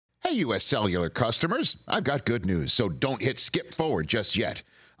Hey, U.S. Cellular customers, I've got good news, so don't hit skip forward just yet.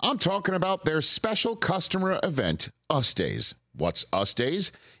 I'm talking about their special customer event, Us Days. What's Us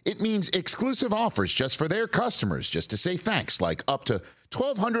Days? It means exclusive offers just for their customers, just to say thanks, like up to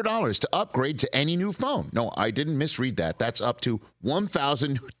 $1,200 to upgrade to any new phone. No, I didn't misread that. That's up to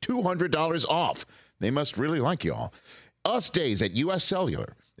 $1,200 off. They must really like y'all. Us Days at U.S.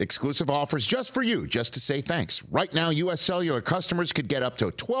 Cellular. Exclusive offers just for you, just to say thanks. Right now, U.S. Cellular customers could get up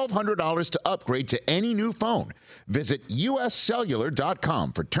to $1,200 to upgrade to any new phone. Visit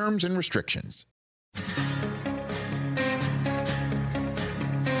uscellular.com for terms and restrictions.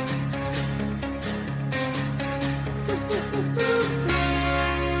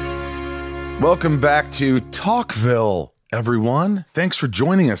 Welcome back to Talkville, everyone. Thanks for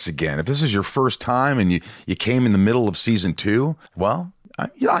joining us again. If this is your first time and you came in the middle of season 2, well,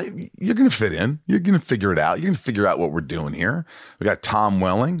 you're going to fit in. You're going to figure it out. You're going to figure out what we're doing here. We got Tom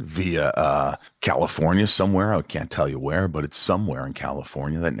Welling via California somewhere. I can't tell you where, but it's somewhere in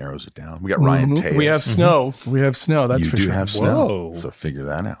California. That narrows it down. We got Ryan Taylor. We have snow. We have snow. That's for sure. You do have snow. So figure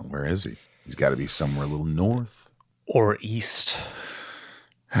that out. Where is he? He's got to be somewhere a little north. Or east.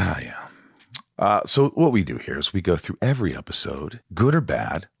 Ah, yeah. So what we do here is we go through every episode, good or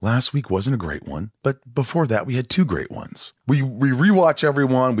bad. Last week wasn't a great one, but before that we had 2 great ones. We rewatch every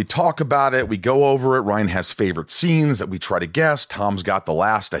one, we talk about it, we go over it. Ryan has favorite scenes that we try to guess. Tom's got the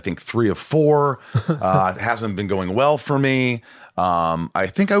last, I think, 3 of 4. It hasn't been going well for me. I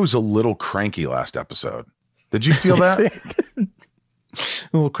think I was a little cranky last episode. Did you feel that? A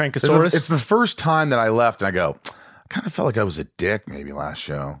little crankosaurus. It's the first time that I left and I go, I kind of felt like I was a dick maybe last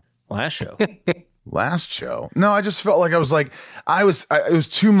show. Last show. No, I just felt like it was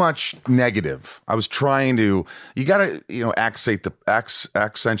too much negative. I was trying to, you got to, accentuate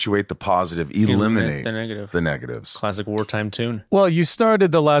the positive, eliminate the negatives. Classic wartime tune. Well, you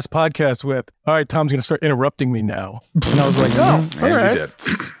started the last podcast with, all right, Tom's going to start interrupting me now. And I was like, oh, all right.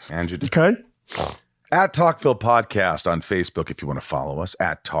 And you did. Okay. At Talkville Podcast on Facebook, if you want to follow us,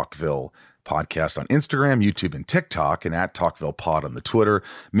 at Talkville Podcast on Instagram, YouTube, and TikTok, and at Talkville Pod on the Twitter.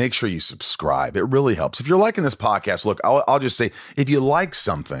 Make sure you subscribe. It really helps. If you're liking this podcast, look, I'll just say, if you like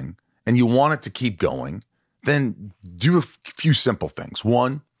something and you want it to keep going, then do a few simple things.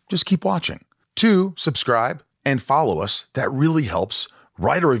 1, just keep watching. 2, subscribe and follow us. That really helps.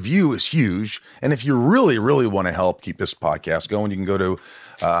 Write a review is huge. And if you really, really want to help keep this podcast going, you can go to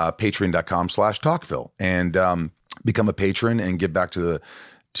patreon.com/Talkville and become a patron and give back to the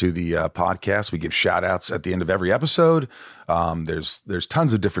podcast. We give shout outs at the end of every episode. There's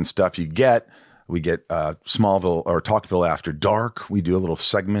tons of different stuff you get. We get Smallville or Talkville After Dark. We do a little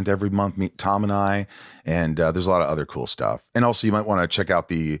segment every month, Tom and I, and there's a lot of other cool stuff. And also you might want to check out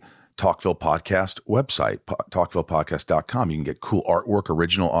the Talkville Podcast website, talkvillepodcast.com. You can get cool artwork,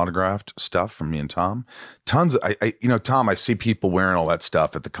 original autographed stuff from me and Tom. Tons of, Tom, I see people wearing all that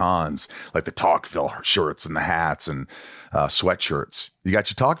stuff at the cons, like the Talkville shirts and the hats and sweatshirts. You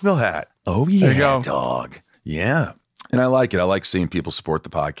got your Talkville hat. Oh, yeah, dog. Yeah. And I like it. I like seeing people support the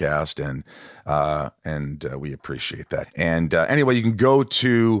podcast, and we appreciate that. And anyway, you can go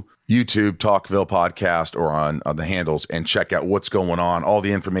to YouTube, Talkville Podcast, or on the handles and check out what's going on. All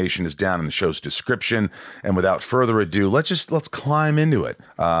the information is down in the show's description. And without further ado, let's climb into it.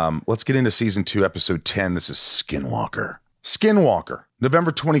 Let's get into season 2, episode 10. This is Skinwalker. Skinwalker,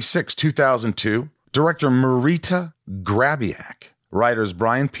 November 26, 2002. Director Marita Grabiak. Writers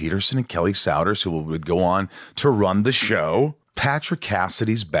Brian Peterson and Kelly Souders, who would go on to run the show. Patrick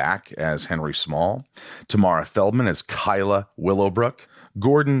Cassidy's back as Henry Small. Tamara Feldman as Kyla Willowbrook.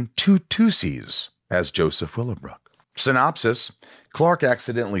 Gordon Tutusis as Joseph Willowbrook. Synopsis: Clark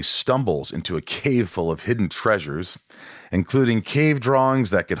accidentally stumbles into a cave full of hidden treasures, including cave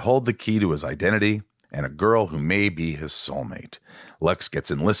drawings that could hold the key to his identity and a girl who may be his soulmate. Lex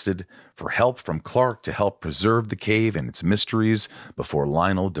gets enlisted for help from Clark to help preserve the cave and its mysteries before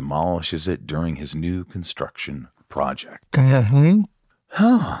Lionel demolishes it during his new construction project. Well,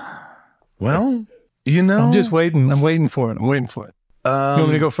 I'm just waiting. I'm waiting for it. You want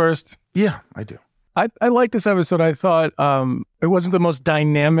me to go first? Yeah, I do. I like this episode. I thought it wasn't the most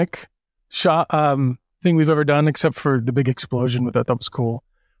dynamic shot thing we've ever done, except for the big explosion. But that was cool.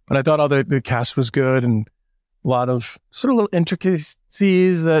 But I thought all the cast was good and a lot of sort of little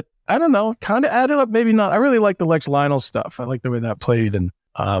intricacies that, I don't know, kind of added up, maybe not. I really like the Lex Lionel stuff. I like the way that played, and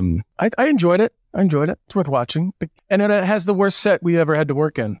I enjoyed it. It's worth watching. And it has the worst set we ever had to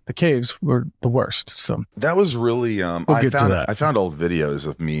work in. The caves were the worst. So that was really, I found old videos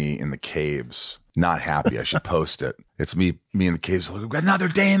of me in the caves, not happy. I should post it. It's me in the caves. Like, another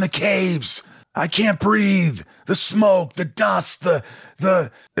day in the caves. I can't breathe. The smoke, the dust, the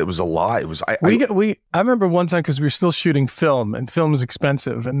It was a lot. It was, I remember one time because we were still shooting film and film is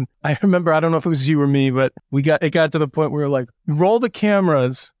expensive. And I remember, I don't know if it was you or me, but it got to the point where we were like, roll the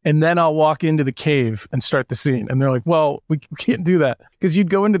cameras and then I'll walk into the cave and start the scene. And they're like, well, we can't do that because you'd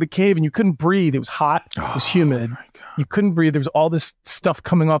go into the cave and you couldn't breathe. It was hot. It was humid. You couldn't breathe. There was all this stuff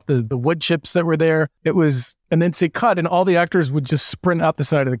coming off the wood chips that were there. And then say cut, and all the actors would just sprint out the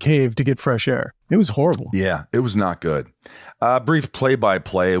side of the cave to get fresh air. It was horrible. Yeah, it was not good. Brief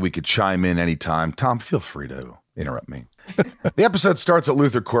play-by-play. We could chime in anytime. Tom, feel free to interrupt me. The episode starts at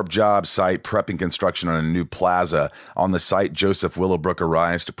Luther Corp job site, prepping construction on a new plaza. On the site, Joseph Willowbrook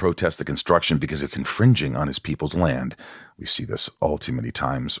arrives to protest the construction because it's infringing on his people's land. We see this all too many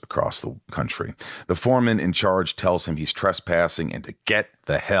times across the country. The foreman in charge tells him he's trespassing and to get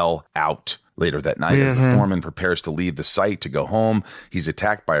the hell out. Later that night, as the foreman prepares to leave the site to go home, he's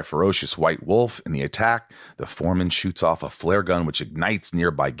attacked by a ferocious white wolf. In the attack, the foreman shoots off a flare gun which ignites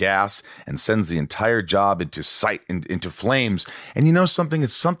nearby gas and sends the entire job into flames. And you know something?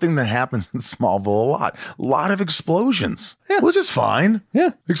 It's something that happens in Smallville a lot. A lot of explosions. Yeah. Which is fine.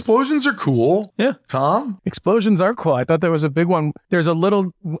 Yeah. Explosions are cool. Yeah. Tom? Explosions are cool. I thought there was a big one. There's a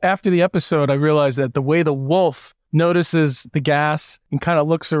little, after the episode, I realized that the way the wolf notices the gas and kind of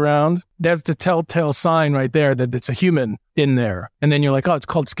looks around, there's a telltale sign right there that it's a human in there. And then you're like, oh, it's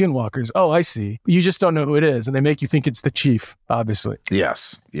called Skinwalkers. Oh, I see. You just don't know who it is. And they make you think it's the chief, obviously.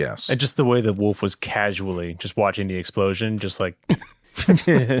 Yes. And just the way the wolf was casually just watching the explosion, just like...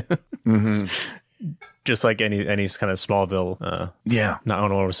 Just like any kind of Smallville. Yeah. I don't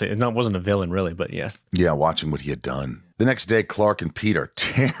know what to say. It wasn't a villain, really, but yeah. Yeah, watching what he had done. The next day, Clark and Pete are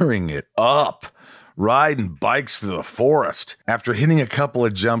tearing it up, riding bikes through the forest. After hitting a couple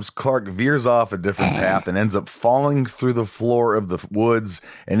of jumps, Clark veers off a different path and ends up falling through the floor of the woods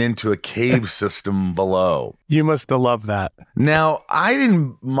and into a cave system below. You must have loved that. Now, I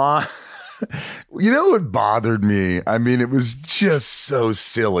didn't mind... You know what bothered me? I mean, it was just so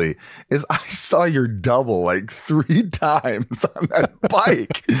silly. Is I saw your double like 3 times on that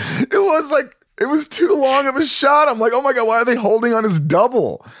bike. It was too long of a shot. I'm like, oh my God, why are they holding on his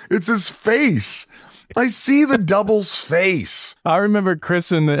double? It's his face. I see the double's face. I remember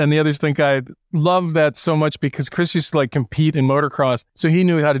Chris and the others think I loved that so much because Chris used to like compete in motocross. So he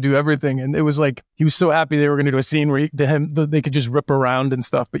knew how to do everything. And it was like, he was so happy they were going to do a scene where they could just rip around and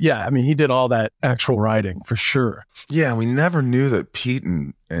stuff. But yeah, I mean, he did all that actual riding for sure. Yeah, we never knew that Pete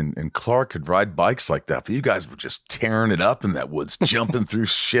and Clark could ride bikes like that. But you guys were just tearing it up in that woods, jumping through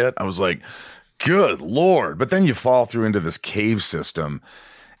shit. I was like, good Lord. But then you fall through into this cave system.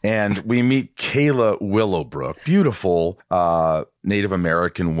 And we meet Kayla Willowbrook, beautiful Native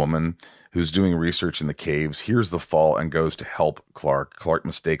American woman who's doing research in the caves, hears the fall and goes to help Clark. Clark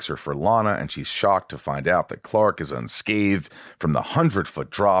mistakes her for Lana, and she's shocked to find out that Clark is unscathed from the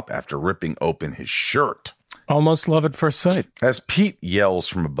 100-foot drop after ripping open his shirt. Almost love at first sight. As Pete yells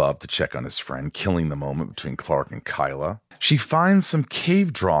from above to check on his friend, killing the moment between Clark and Kyla, she finds some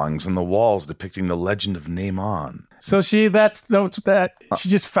cave drawings on the walls depicting the legend of Naaman. So she just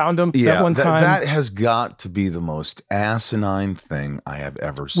found them that one time. That has got to be the most asinine thing I have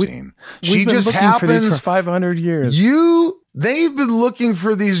ever seen. We've been looking for these for 500 years. They've been looking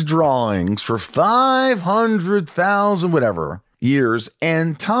for these drawings for 500,000 whatever years,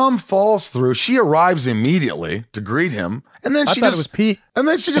 and Tom falls through. She arrives immediately to greet him, and then I thought it was Pete. And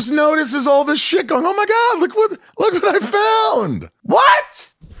then she just notices all this shit going, oh my God, look what I found. What?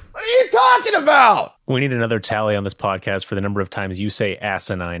 What are you talking about? We need another tally on this podcast for the number of times you say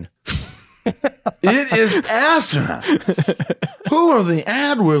asinine. It is asinine. Who are the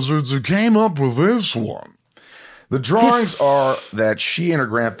ad wizards who came up with this one? The drawings are that she and her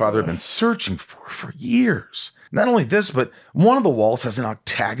grandfather have been searching for years. Not only this, but one of the walls has an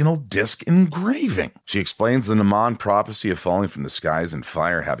octagonal disc engraving. She explains the Naaman prophecy of falling from the skies and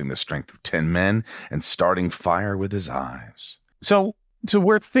fire, having the strength of 10 men, and starting fire with his eyes. So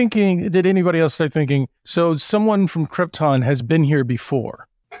we're thinking, did anybody else start thinking, so someone from Krypton has been here before,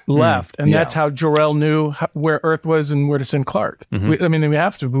 left, and that's how Jor-El knew where Earth was and where to send Clark. Mm-hmm. We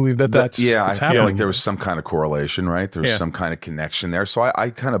have to believe that's I feel happening. like there was some kind of correlation, right? There was some kind of connection there. So I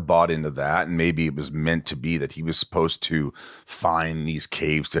kind of bought into that, and maybe it was meant to be that he was supposed to find these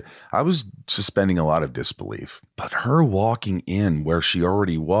caves. I was suspending a lot of disbelief. But her walking in where she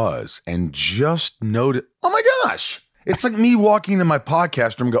already was and just noted, oh my gosh. It's like me walking into my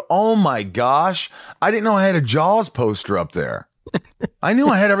podcast room and go, oh my gosh, I didn't know I had a Jaws poster up there. I knew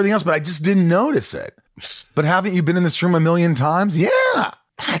I had everything else, but I just didn't notice it. But haven't you been in this room a million times? Yeah,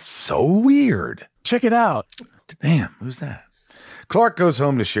 that's so weird. Check it out. Damn, who's that? Clark goes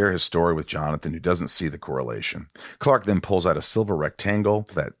home to share his story with Jonathan, who doesn't see the correlation. Clark then pulls out a silver rectangle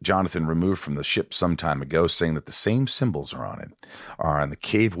that Jonathan removed from the ship some time ago, saying that the same symbols are on the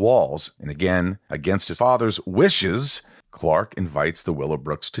cave walls. And again, against his father's wishes, Clark invites the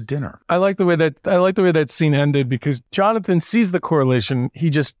Willowbrooks to dinner. I like the way that scene ended because Jonathan sees the correlation. He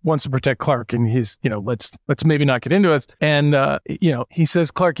just wants to protect Clark, and he's, let's maybe not get into it. And he says,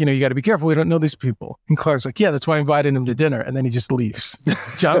 Clark, you got to be careful. We don't know these people. And Clark's like, yeah, that's why I invited him to dinner. And then he just leaves.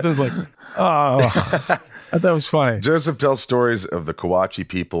 Jonathan's like, oh. I thought it was funny. Joseph tells stories of the Kawachi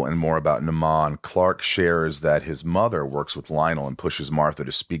people and more about Naman. Clark shares that his mother works with Lionel and pushes Martha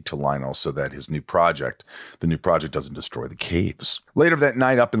to speak to Lionel so that the new project doesn't destroy the caves. Later that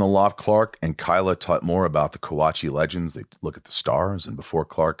night up in the loft, Clark and Kyla taught more about the Kawachi legends. They look at the stars, and before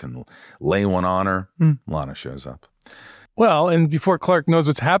Clark can lay one on her, Lana shows up. Well, and before Clark knows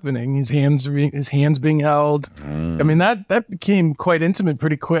what's happening, his hands being held. I mean, that became quite intimate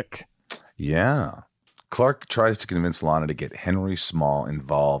pretty quick. Yeah. Clark tries to convince Lana to get Henry Small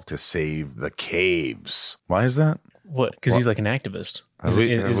involved to save the caves. Why is that? What? Because he's like an activist. Have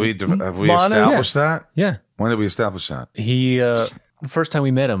we established that? Yeah. When did we establish that? He, the first time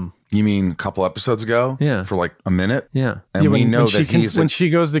we met him. You mean a couple episodes ago? Yeah. For like a minute? Yeah. And we know that he's... When she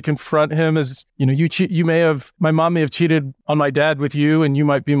goes to confront him as, my mom may have cheated on my dad with you, and you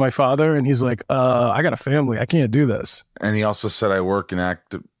might be my father. And he's like, I got a family. I can't do this. And he also said,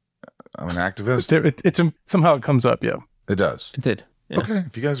 I'm an activist. Somehow it comes up, yeah. It does. It did. Yeah. Okay,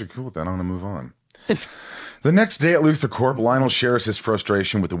 if you guys are cool with that, I'm going to move on. The next day at Luther Corp, Lionel shares his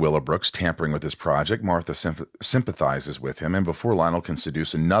frustration with the Willowbrooks tampering with his project. Martha sympathizes with him, and before Lionel can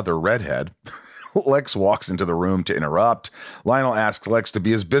seduce another redhead, Lex walks into the room to interrupt. Lionel asks Lex to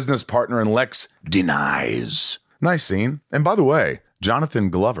be his business partner, and Lex denies. Nice scene. And by the way, John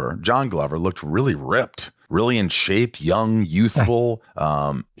Glover, looked really ripped. Really in shape, young, youthful.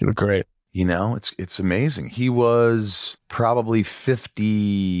 You look great. It's amazing. He was probably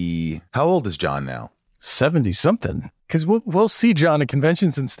 50. How old is John now? 70 something. Because we'll see John at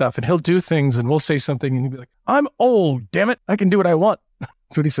conventions and stuff, and he'll do things, and we'll say something, and he'll be like, "I'm old, damn it! I can do what I want."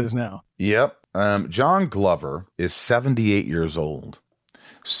 That's what he says now. Yep. John Glover is 78 years old.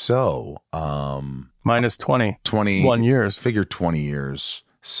 So, minus 21 years. Figure 20 years.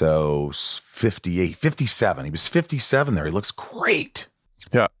 So 58, 57. He was 57 there. He looks great.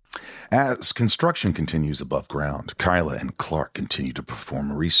 Yeah. As construction continues above ground, Kyla and Clark continue to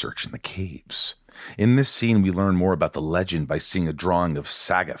perform research in the caves. In this scene, we learn more about the legend by seeing a drawing of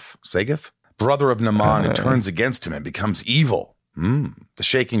Sagif, brother of Naman, who turns against him and becomes evil. The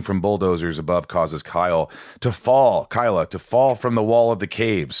shaking from bulldozers above causes Kyla to fall from the wall of the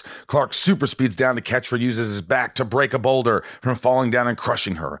caves. Clark super speeds down to catch her, uses his back to break a boulder from falling down and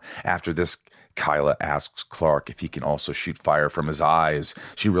crushing her. After this, Kyla asks Clark if he can also shoot fire from his eyes.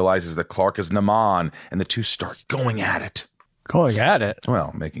 She realizes that Clark is Naman, and the two start going at it. Going at it?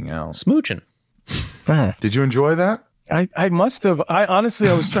 Well, making out. Smooching. Did you enjoy that? I must have. I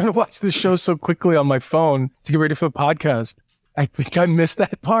was trying to watch this show so quickly on my phone to get ready for the podcast. I think I missed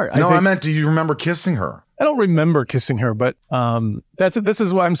that part. I meant, do you remember kissing her? I don't remember kissing her, but this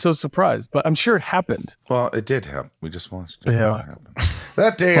is why I'm so surprised. But I'm sure it happened. Well, it did happen. We just watched it. Yeah.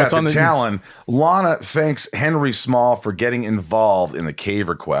 That day at the Talon, Lana thanks Henry Small for getting involved in the cave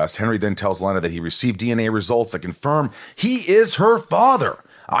request. Henry then tells Lana that he received DNA results that confirm he is her father.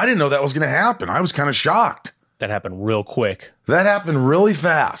 I didn't know that was going to happen. I was kind of shocked. That happened real quick. That happened really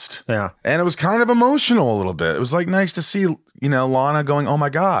fast. Yeah. And it was kind of emotional a little bit. It was like nice to see, Lana going, oh my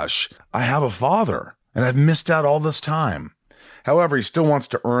gosh, I have a father and I've missed out all this time. However, he still wants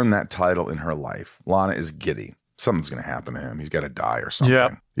to earn that title in her life. Lana is giddy. Something's going to happen to him. He's got to die or something.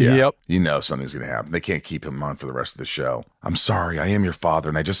 Yep. Yeah. Yep. Something's going to happen. They can't keep him on for the rest of the show. I'm sorry. I am your father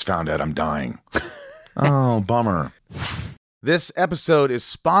and I just found out I'm dying. Oh, bummer. This episode is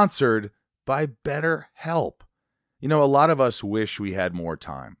sponsored by BetterHelp. A lot of us wish we had more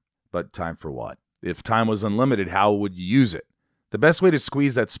time, but time for what? If time was unlimited, how would you use it? The best way to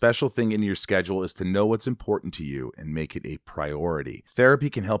squeeze that special thing into your schedule is to know what's important to you and make it a priority.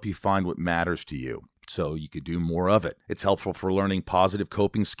 Therapy can help you find what matters to you, so you could do more of it. It's helpful for learning positive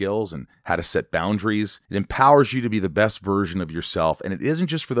coping skills and how to set boundaries. It empowers you to be the best version of yourself, and it isn't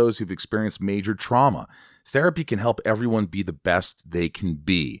just for those who've experienced major trauma. Therapy can help everyone be the best they can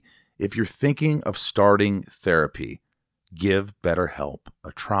be. If you're thinking of starting therapy, give BetterHelp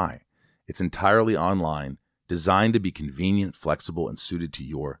a try. It's entirely online, designed to be convenient, flexible, and suited to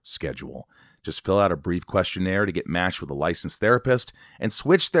your schedule. Just fill out a brief questionnaire to get matched with a licensed therapist and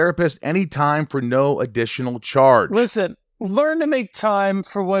switch therapist anytime for no additional charge. Listen, learn to make time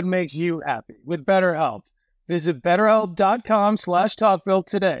for what makes you happy with BetterHelp. Visit BetterHelp.com/Talkville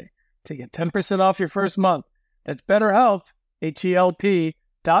today to get 10% off your first month. That's BetterHelp,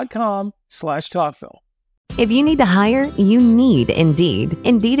 HELP.com/Talkville. If you need to hire, you need Indeed.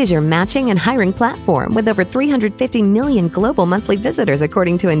 Indeed is your matching and hiring platform with over 350 million global monthly visitors,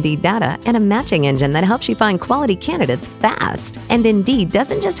 according to Indeed data, and a matching engine that helps you find quality candidates fast. And Indeed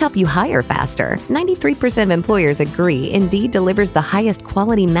doesn't just help you hire faster. 93% of employers agree Indeed delivers the highest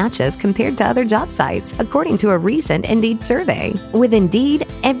quality matches compared to other job sites, according to a recent Indeed survey. With Indeed,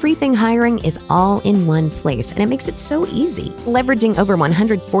 everything hiring is all in one place, and it makes it so easy. Leveraging over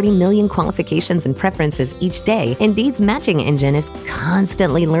 140 million qualifications and preferences each day, Indeed's matching engine is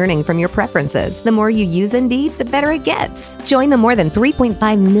constantly learning from your preferences. The more you use Indeed, the better it gets. Join the more than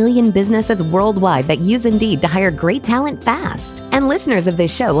 3.5 million businesses worldwide that use Indeed to hire great talent fast. And listeners of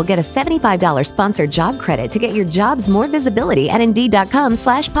this show will get a $75 sponsored job credit to get your jobs more visibility at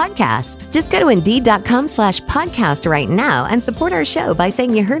Indeed.com/podcast. Just go to Indeed.com/podcast right now and support our show by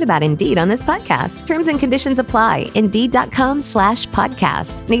saying you heard about Indeed on this podcast. Terms and conditions apply.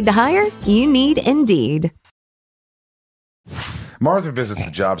 Indeed.com/podcast. Need to hire? You need Indeed. Martha visits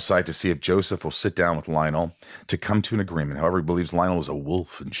the job site to see if Joseph will sit down with Lionel to come to an agreement. However, he believes Lionel is a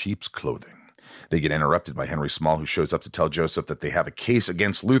wolf in sheep's clothing. They get interrupted by Henry Small, who shows up to tell Joseph that they have a case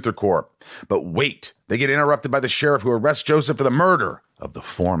against Luther Corp. But wait, they get interrupted by the sheriff, who arrests Joseph for the murder of the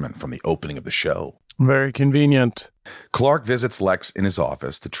foreman from the opening of the show. Very convenient. Clark visits Lex in his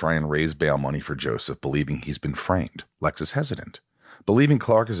office to try and raise bail money for Joseph, believing he's been framed. Lex is hesitant, believing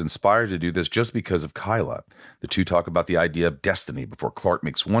Clark is inspired to do this just because of Kyla. The two talk about the idea of destiny before Clark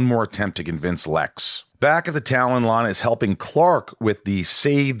makes one more attempt to convince Lex. Back at the town, Lana is helping Clark with the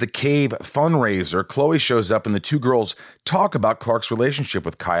Save the Cave fundraiser. Chloe shows up and the two girls talk about Clark's relationship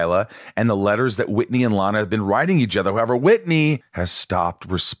with Kyla and the letters that Whitney and Lana have been writing each other. However, Whitney has stopped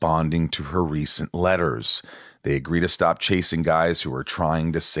responding to her recent letters. They agree to stop chasing guys who are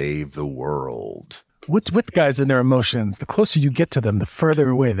trying to save the world. What's with guys and their emotions? The closer you get to them, the further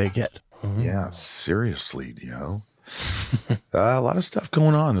away they get. Yeah, seriously, a lot of stuff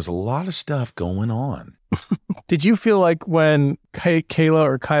going on. There's a lot of stuff going on. Did you feel like when Kayla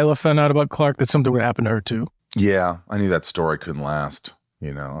or Kyla found out about Clark that something would happen to her too? Yeah, I knew that story couldn't last.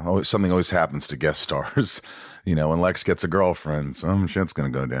 Something always happens to guest stars. When Lex gets a girlfriend, some shit's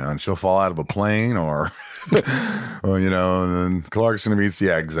going to go down. She'll fall out of a plane or and then Clark's going to meet,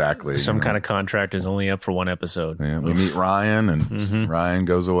 yeah, exactly. Some kind of contract is only up for one episode. Yeah, we meet Ryan and Ryan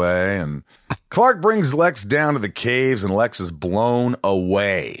goes away and Clark brings Lex down to the caves and Lex is blown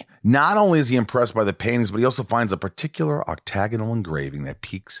away. Not only is he impressed by the paintings, but he also finds a particular octagonal engraving that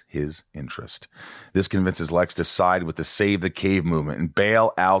piques his interest. This convinces Lex to side with the Save the Cave movement and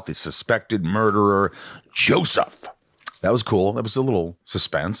bail out the suspected murderer, Joseph. That was cool. That was a little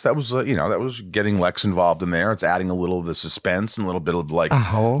suspense. That was, that was getting Lex involved in there. It's adding a little of the suspense and a little bit of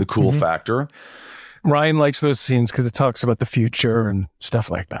the cool factor. Ryan likes those scenes because it talks about the future and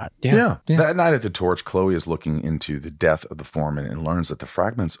stuff like that. Yeah. That night at the Torch, Chloe is looking into the death of the foreman and learns that the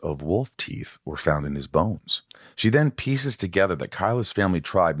fragments of wolf teeth were found in his bones. She then pieces together that Kyla's family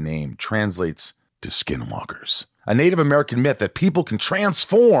tribe name translates to skinwalkers, a Native American myth that people can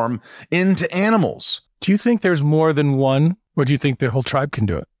transform into animals. Do you think there's more than one, or do you think the whole tribe can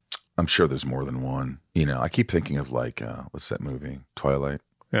do it? I'm sure there's more than one. I keep thinking of what's that movie? Twilight?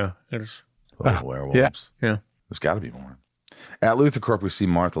 Yeah, there's werewolves. Yeah. There's got to be more. At Luther Corp, we see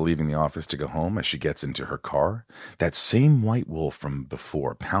Martha leaving the office to go home. As she gets into her car, that same white wolf from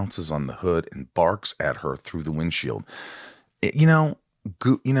before pounces on the hood and barks at her through the windshield. It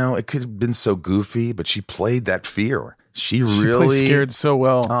could have been so goofy, but she played that fear. She really plays scared so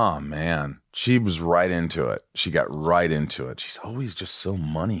well. Oh, man. She was right into it. She got right into it. She's always just so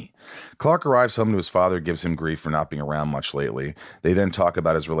money. Clark arrives home to his father, gives him grief for not being around much lately. They then talk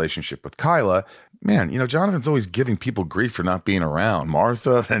about his relationship with Kyla. Man, Jonathan's always giving people grief for not being around.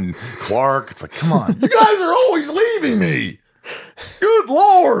 Martha and Clark. It's like, come on. You guys are always leaving me. Good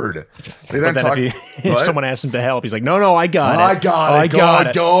Lord. They then talk, if someone asks him to help, he's like, no, I got it. I got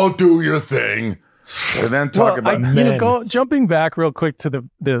it. Go do your thing. And then talk about jumping back real quick to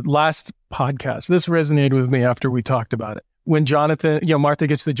the last podcast. This resonated with me after we talked about it. When Jonathan, Martha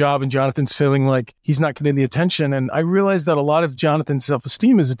gets the job and Jonathan's feeling like he's not getting the attention. And I realized that a lot of Jonathan's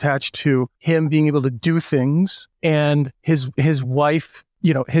self-esteem is attached to him being able to do things and his wife,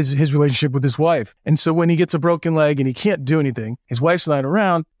 his relationship with his wife. And so when he gets a broken leg and he can't do anything, his wife's not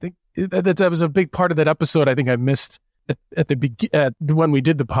around. That was a big part of that episode. I think I missed when we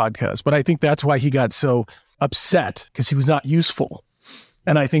did the podcast, but I think that's why he got so upset, because he was not useful.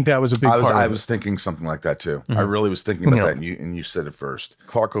 And I think that was a big part of I it. was thinking something like that too. I really was thinking about that, and you said it first.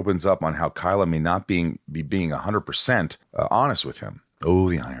 Clark opens up on how Kyla may not be being 100% honest with him. Oh,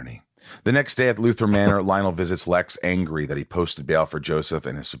 the irony. The next day at Luther Manor, Lionel visits Lex, angry that he posted bail for Joseph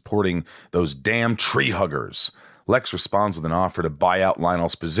and is supporting those damn tree huggers. Lex responds with an offer to buy out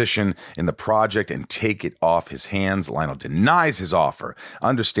Lionel's position in the project and take it off his hands. Lionel denies his offer,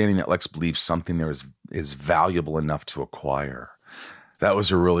 understanding that Lex believes something there is valuable enough to acquire. That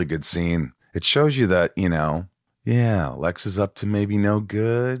was a really good scene. It shows you that, Lex is up to maybe no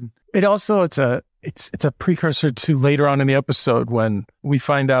good. It also, it's a precursor to later on in the episode when we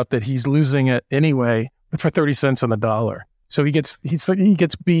find out that he's losing it anyway, but for 30 cents on the dollar. So he gets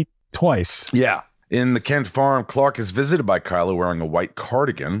beat twice. Yeah. In the Kent farm, Clark is visited by Kyla wearing a white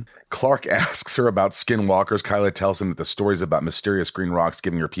cardigan. Clark asks her about skinwalkers. Kyla tells him that the stories about mysterious green rocks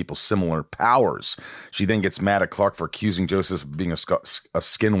giving her people similar powers. She then gets mad at Clark for accusing Joseph of being a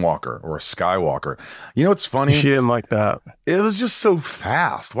skinwalker or a skywalker. You know what's funny? She didn't like that. It was just so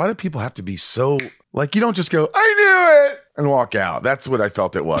fast. Why do people have to be so... Like, you don't just go, I knew it, and walk out. That's what I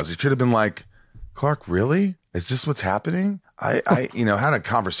felt it was. It should have been like, Clark, really? Is this what's happening? I had a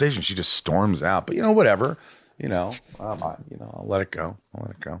conversation. She just storms out. But, whatever. I'll let it go.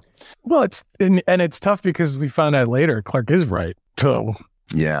 Well, it's tough because we found out later Clark is right. So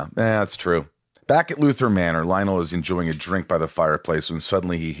yeah, that's true. Back at Luther Manor, Lionel is enjoying a drink by the fireplace when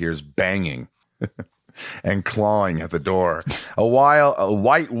suddenly he hears banging and clawing at the door. A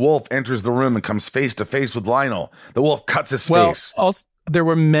white wolf enters the room and comes face to face with Lionel. The wolf cuts his face. Also, there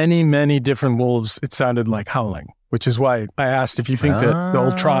were many, many different wolves. It sounded like howling, which is why I asked if you think that the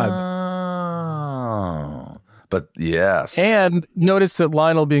whole tribe. But yes. And notice that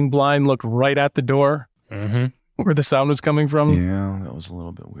Lionel, being blind, looked right at the door where the sound was coming from. Yeah, that was a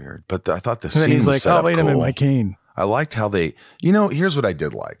little bit weird. But I thought the and scene then he's was like, set oh, up wait a minute, cool. my cane. I liked how they, here's what I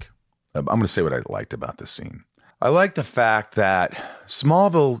did like. I'm going to say what I liked about this scene. I like the fact that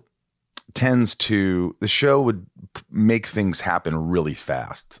Smallville the show would make things happen really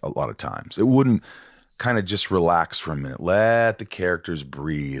fast a lot of times. It wouldn't kind of just relax for a minute. Let the characters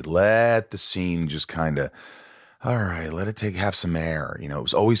breathe. Let the scene just kind of, all right, let it have some air. It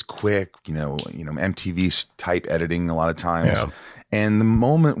was always quick, MTV type editing a lot of times. Yeah. And the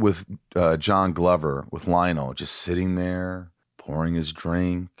moment with John Glover, with Lionel, just sitting there, pouring his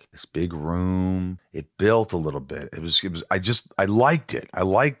drink, this big room, it built a little bit. I liked it. I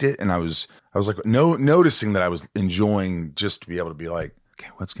liked it. And I was like, noticing that I was enjoying just to be able to be like, okay,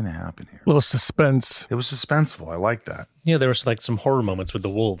 what's going to happen here? A little suspense. It was suspenseful. I like that. Yeah, there was like some horror moments with the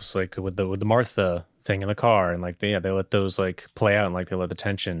wolves, like with the Martha thing in the car, and like they let those like play out, and like they let the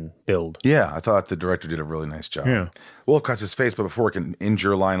tension build. Yeah, I thought the director did a really nice job. Yeah. Wolf cuts his face, but before it can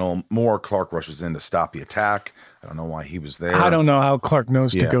injure Lionel more, Clark rushes in to stop the attack. I don't know why he was there. I don't know how Clark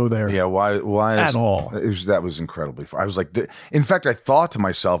knows to go there. Yeah, why at all? That was incredibly far. I was like, in fact, I thought to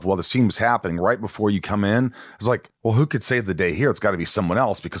myself while the scene was happening, right before you come in, I was like, well, who could save the day here? It's got to be someone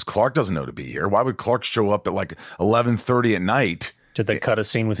else because Clark doesn't know to be here. Why would Clark show up at like 11:30 at night? Did they cut a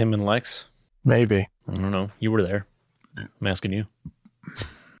scene with him and Lex? Maybe. I don't know. You were there. I'm asking you.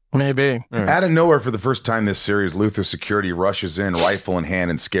 Maybe. Right. Out of nowhere, for the first time this series, Luther security rushes in, rifle in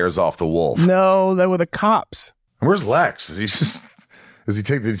hand, and scares off the wolf. No, they were the cops. And where's Lex? Did he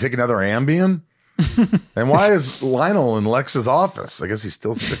take another Ambien? And why is Lionel in Lex's office? I guess he's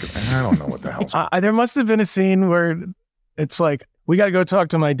still sick. I don't know what the hell. There must have been a scene where it's like, we got to go talk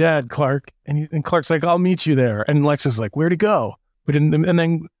to my dad, Clark. And Clark's like, I'll meet you there. And Lex is like, where'd he go? And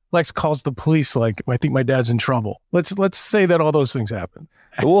then Lex calls the police like, I think my dad's in trouble. Let's say that all those things happen.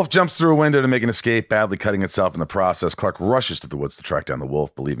 The wolf jumps through a window to make an escape, badly cutting itself in the process. Clark rushes to the woods to track down the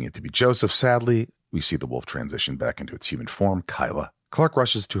wolf, believing it to be Joseph. Sadly, we see the wolf transition back into its human form, Kyla. Clark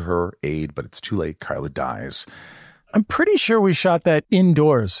rushes to her aid, but it's too late. Kyla dies. I'm pretty sure we shot that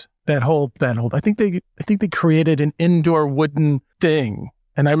indoors. That whole. I think they created an indoor wooden thing.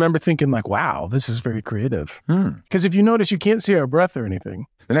 And I remember thinking like, wow, this is very creative. Because if you notice, you can't see our breath or anything.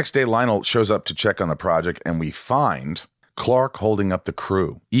 The next day, Lionel shows up to check on the project, and we find Clark holding up the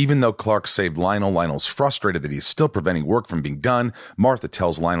crew. Even though Clark saved Lionel, Lionel's frustrated that he's still preventing work from being done. Martha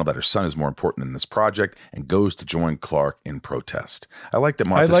tells Lionel that her son is more important than this project and goes to join Clark in protest. I like that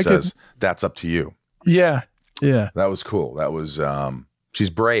Martha says, that's up to you. Yeah. Yeah. That was cool. That was, she's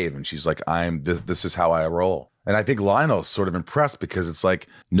brave, and she's like, this is how I roll. And I think Lionel's sort of impressed because it's like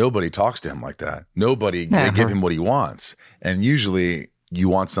nobody talks to him like that. Nobody give him what he wants. And usually you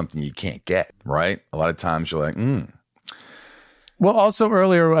want something you can't get, right? A lot of times you're like, Well, also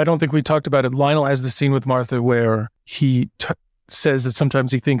earlier, I don't think we talked about it. Lionel has the scene with Martha where he says that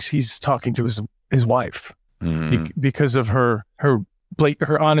sometimes he thinks he's talking to his wife because of her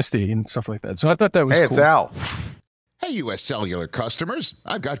her honesty and stuff like that. So I thought that was Hey, cool. it's Al. Hey, U.S. Cellular customers,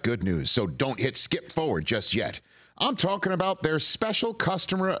 I've got good news, so don't hit skip forward just yet. I'm talking about their special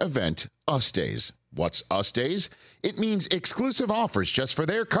customer event, Us Days. What's Us Days? It means exclusive offers just for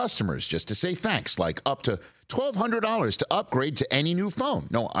their customers, just to say thanks, like up to $1,200 to upgrade to any new phone.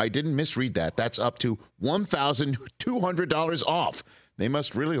 No, I didn't misread that. That's up to $1,200 off. They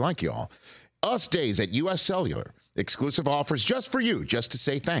must really like you all. Us Days at U.S. Cellular. Exclusive offers just for you, just to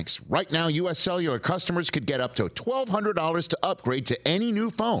say thanks. Right now, U.S. Cellular customers could get up to $1,200 to upgrade to any new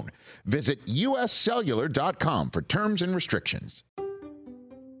phone. Visit uscellular.com for terms and restrictions.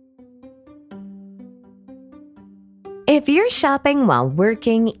 If you're shopping while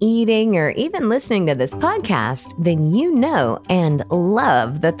working, eating, or even listening to this podcast, then you know and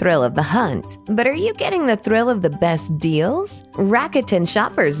love the thrill of the hunt. But are you getting the thrill of the best deals? Rakuten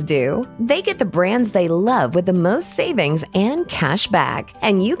shoppers do. They get the brands they love with the most savings and cash back.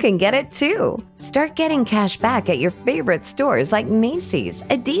 And you can get it too. Start getting cash back at your favorite stores like Macy's,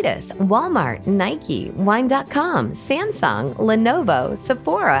 Adidas, Walmart, Nike, Wine.com, Samsung, Lenovo,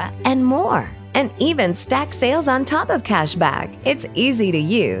 Sephora, and more. And even stack sales on top of cash back. It's easy to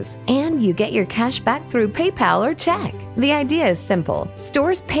use, and you get your cash back through PayPal or check. The idea is simple.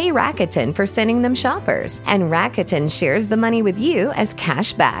 Stores pay Rakuten for sending them shoppers, and Rakuten shares the money with you as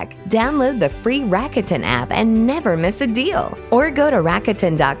cash back. Download the free Rakuten app and never miss a deal. Or go to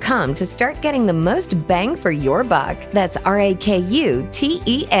Rakuten.com to start getting the most bang for your buck. That's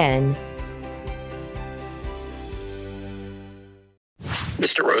Rakuten.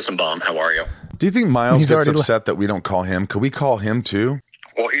 Mr. Rosenbaum, how are you? Do you think Miles He's gets already upset that we don't call him? Could we call him too?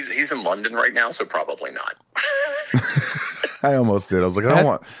 Well, he's in London right now, so probably not. I almost did. I was like, I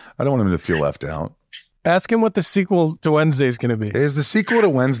don't want him to feel left out. Ask him what the sequel to Wednesday is going to be. Is the sequel to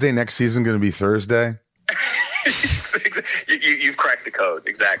Wednesday next season going to be Thursday? You've cracked the code.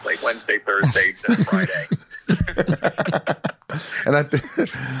 Exactly. Wednesday, Thursday, then Friday. And I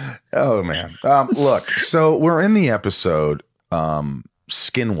oh man. Look, so we're in the episode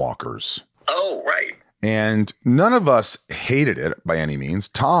Skinwalkers. Oh, right. And none of us hated it by any means.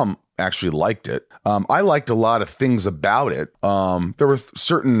 Tom actually liked it. I liked a lot of things about it. There were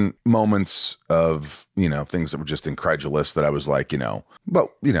certain moments of, things that were just incredulous that I was like, but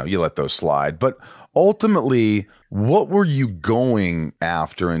you let those slide. But ultimately, what were you going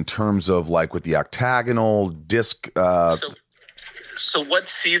after in terms of like with the octagonal disc? So what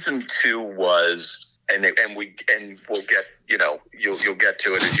season 2 was? And we'll get, you'll get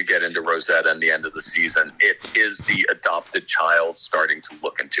to it as you get into Rosetta and the end of the season. It is the adopted child starting to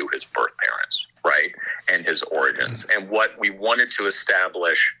look into his birth parents, right? And his origins. And what we wanted to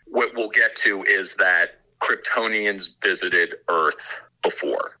establish, what we'll get to, is that Kryptonians visited Earth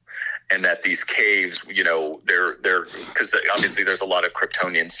before. And that these caves, they're because obviously there's a lot of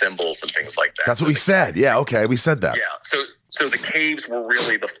Kryptonian symbols and things like that. That's what we said. Yeah, okay, we said that. Yeah, so the caves were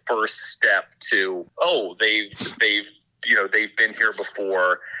really the first step to they've been here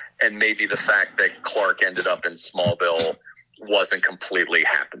before, and maybe the fact that Clark ended up in Smallville wasn't completely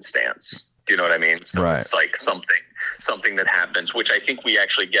happenstance. Do you know what I mean? So right. It's like something that happens, which I think we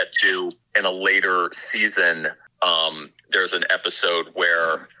actually get to in a later season. There's an episode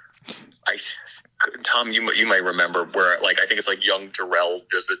where Tom, you might remember where, I think it's like young Jor-El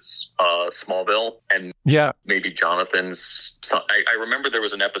visits Smallville, and maybe Jonathan's son. I remember there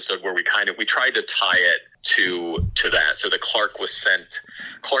was an episode where we tried to tie it to that. So that Clark's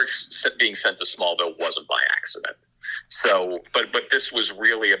being sent to Smallville wasn't by accident. So, but this was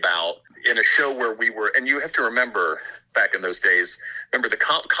really about, in a show where we were, and you have to remember back in those days, remember the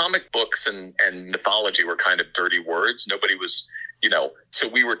comic books and mythology were kind of dirty words. Nobody was, so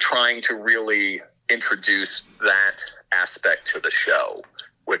we were trying to really introduce that aspect to the show,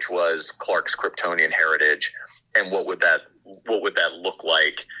 which was Clark's Kryptonian heritage, and what would that look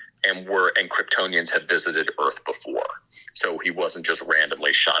like, and Kryptonians had visited Earth before, so he wasn't just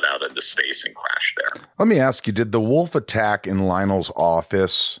randomly shot out into space and crashed there. Let me ask you: did the wolf attack in Lionel's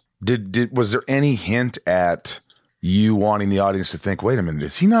office? Was there any hint at you wanting the audience to think, "Wait a minute,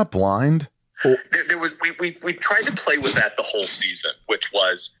 is he not blind?" There was. We tried to play with that the whole season, which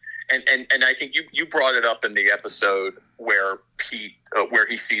was. And I think you brought it up in the episode where Pete, where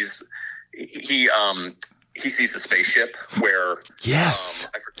he sees the spaceship. Where yes,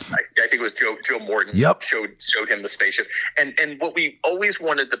 I think it was Joe Morton. Yep. showed him the spaceship. And what we always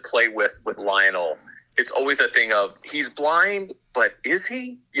wanted to play with Lionel, it's always a thing of he's blind, but is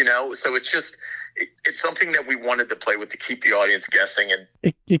he? So it's just. It's something that we wanted to play with to keep the audience guessing, and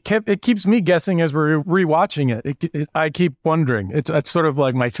it keeps me guessing as we're rewatching it. I keep wondering. It's sort of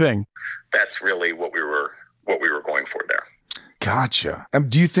like my thing. That's really what we were going for there. Gotcha.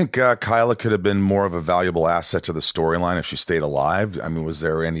 Do you think Kyla could have been more of a valuable asset to the storyline if she stayed alive? I mean, was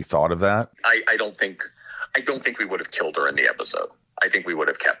there any thought of that? I don't think we would have killed her in the episode. I think we would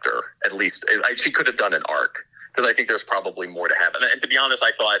have kept her. At least she could have done an arc, because I think there's probably more to happen. And to be honest,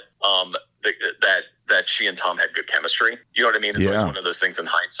 I thought that she and Tom had good chemistry. You know what I mean? It's always one of those things in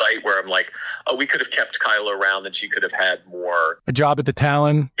hindsight where I'm like, oh, we could have kept Kyla around and she could have had a job at the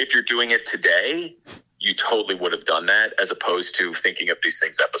Talon. If you're doing it today, you totally would have done that, as opposed to thinking of these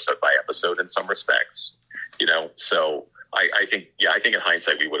things episode by episode in some respects. So I think in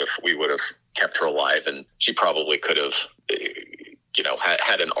hindsight we would have kept her alive, and she probably could have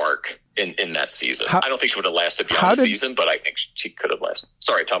had an arc in that season. I don't think she would have lasted beyond the season, but I think she could have lasted.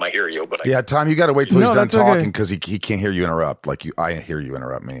 Sorry, Tom, I hear you, but Tom, you got to wait till he's done talking, because he can't hear you interrupt. I hear you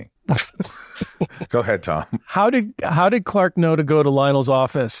interrupt me. Go ahead, Tom. How did Clark know to go to Lionel's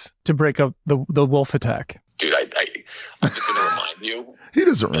office to break up the wolf attack? Dude, I'm just going to remind you. He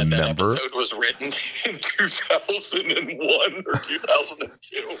doesn't remember. That episode was written in 2001 or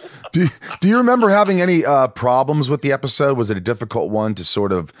 2002. Do you remember having any problems with the episode? Was it a difficult one to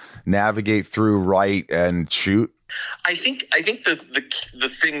sort of navigate through, write, and shoot? I think the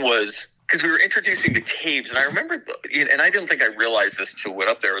thing was, because we were introducing the caves, and I remember, and I didn't think I realized this till it went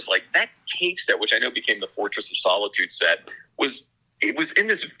up there, was like that cave set, which I know became the Fortress of Solitude set, was in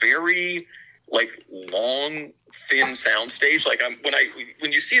this very long, thin soundstage.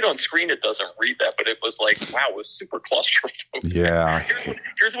 When you see it on screen, it doesn't read that, but it was wow, it was super claustrophobic. Yeah.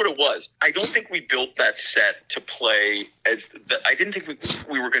 Here's what it was. I don't think we built that set to play I didn't think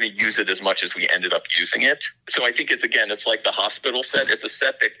we were going to use it as much as we ended up using it. So I think it's like the hospital set. It's a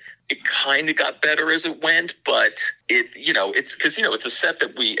set that it kind of got better as it went, but it's because, it's a set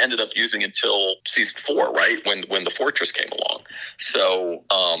that we ended up using until season 4, right? When the Fortress came along. So,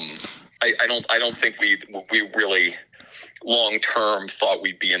 I don't think we really long term thought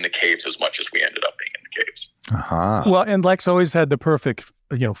we'd be in the caves as much as we ended up being in the caves. Uh-huh. Well, and Lex always had the perfect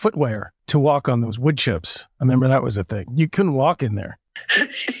footwear to walk on those wood chips. I remember that was a thing. You couldn't walk in there.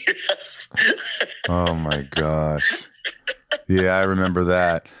 Yes. Oh my gosh. Yeah, I remember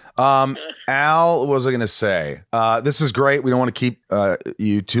that. Al, what was I going to say? This is great. We don't want to keep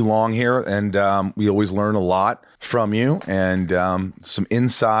you too long here, and we always learn a lot from you, and some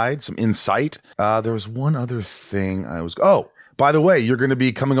insight. There was one other thing by the way, you're going to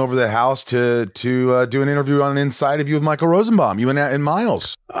be coming over to the house to do an interview on an Inside of You with Michael Rosenbaum, you and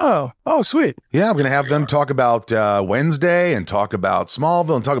Miles. Oh, sweet. Yeah, we're going to have them talk about Wednesday and talk about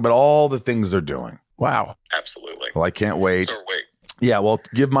Smallville and talk about all the things they're doing. Wow. Absolutely. Well, I can't wait. So wait. Yeah, well,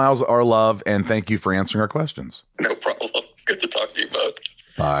 give Miles our love, and thank you for answering our questions. No problem. Good to talk to you both.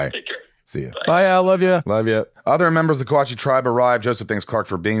 Bye. Take care. See you. Bye, Al. Love you. Love you. Other members of the Kawatche tribe arrive. Joseph thanks Clark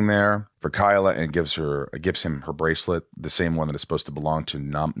for being there for Kyla and gives him her bracelet, the same one that is supposed to belong to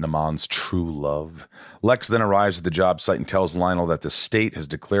Naman's true love. Lex then arrives at the job site and tells Lionel that the state has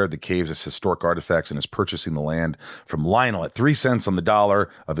declared the caves as historic artifacts and is purchasing the land from Lionel at 3 cents on the dollar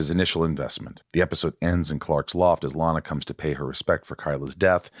of his initial investment. The episode ends in Clark's loft as Lana comes to pay her respect for Kyla's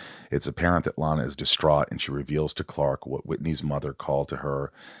death. It's apparent that Lana is distraught, and she reveals to Clark what Whitney's mother called to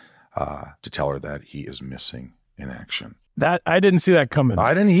her to tell her that he is missing in action. That I didn't see that coming.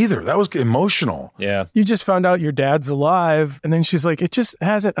 I didn't either. That was emotional. Yeah. You just found out your dad's alive, and then she's like, it just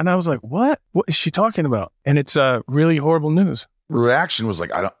hasn't. And I was like, what? What is she talking about? And it's really horrible news. Reaction was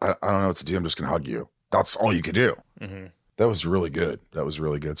like, I don't know what to do. I'm just going to hug you. That's all you could do. Mm-hmm. That was really good.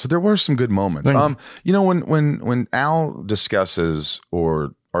 So there were some good moments. When Al discusses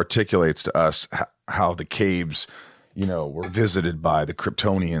or articulates to us how the caves, were visited by the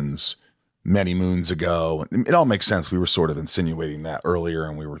Kryptonians many moons ago. It all makes sense. We were sort of insinuating that earlier,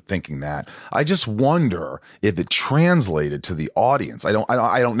 and we were thinking that. I just wonder if it translated to the audience. I don't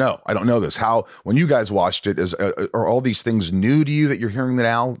know. I don't know this. How, when you guys watched it, are all these things new to you that you're hearing that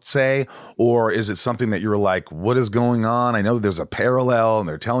Al say? Or is it something that you're like, what is going on? I know there's a parallel and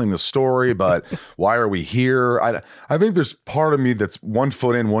they're telling the story, but why are we here? I think there's part of me that's 1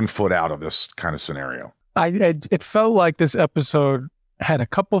 foot in, 1 foot out of this kind of scenario. It felt like this episode had a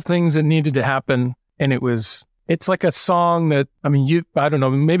couple things that needed to happen, and it's like a song that, I don't know,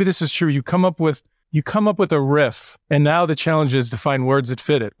 maybe this is true. You come up with a riff, and now the challenge is to find words that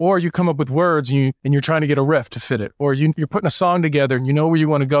fit it. Or you come up with words and you're trying to get a riff to fit it. Or you're putting a song together and you know where you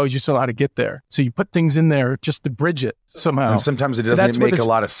want to go, you just don't know how to get there. So you put things in there just to bridge it somehow. And sometimes it doesn't make a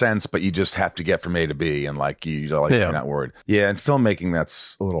lot of sense, but you just have to get from A to B, and you're not worried. Yeah, and filmmaking,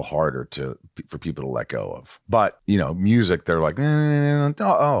 that's a little harder for people to let go of. But, music, they're like, and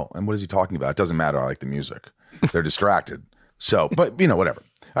what is he talking about? It doesn't matter. I like the music. They're distracted. So, but, whatever.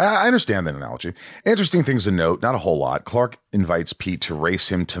 I understand that analogy. Interesting things to note, not a whole lot. Clark invites Pete to race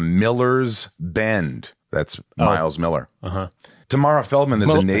him to Miller's Bend. That's Miles Miller. Uh-huh. Tamara Feldman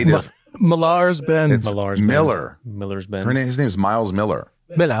is a native. Miller's Bend. It's Miller. Miller's Bend. His name is Miles Miller.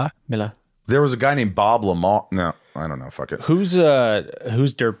 Miller. There was a guy named Bob Lamar. No, I don't know. Fuck it. Whose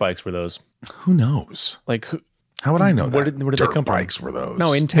dirt bikes were those? Who knows? Like who? How would I know that? Where did they come from? Bikes were those?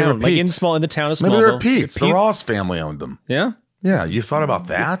 No, in town, like in the town of Smallville. Maybe they're Pete's. The Ross family owned them. Yeah. Yeah, you thought about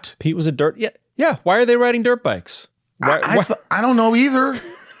that? Pete was a dirt. Yeah. Why are they riding dirt bikes? I don't know either.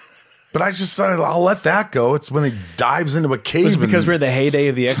 But I just thought I'll let that go. It's when he dives into a cave. Was it because we're the heyday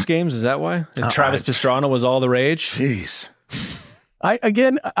of the X Games? Is that why? And Travis Pastrana was all the rage. Jeez. I'm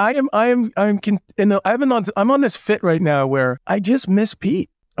on this fit right now where I just miss Pete.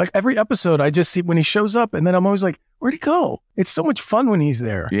 Like every episode, I just see when he shows up, and then I'm always like, where'd he go? It's so much fun when he's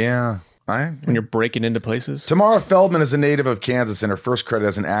there. Yeah. When you're breaking into places. Tamara Feldman is a native of Kansas, and her first credit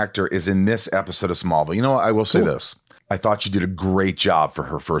as an actor is in this episode of Smallville. You know what? I will say this. I thought she did a great job for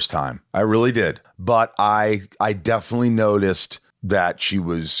her first time. I really did. But I definitely noticed that she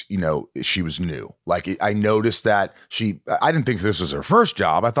was new. Like I noticed that I didn't think this was her first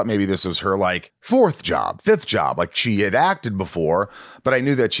job. I thought maybe this was her like fifth job. Like she had acted before, but I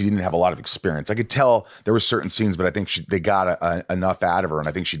knew that she didn't have a lot of experience. I could tell there were certain scenes, but I think they got enough out of her, and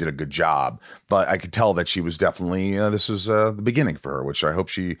I think she did a good job. But I could tell that she was definitely, this was the beginning for her, which I hope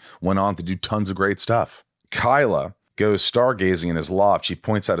she went on to do tons of great stuff. Kyla goes stargazing in his loft. She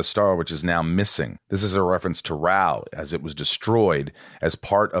points out a star which is now missing. This is a reference to Rao, as it was destroyed as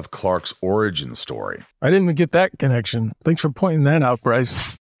part of Clark's origin story. I didn't even get that connection. Thanks for pointing that out,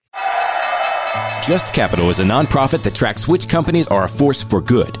 Bryce. Just Capital is a nonprofit that tracks which companies are a force for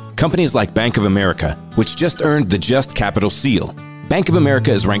good. Companies like Bank of America, which just earned the Just Capital seal. Bank of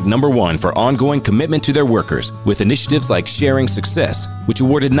America is ranked #1 for ongoing commitment to their workers, with initiatives like Sharing Success, which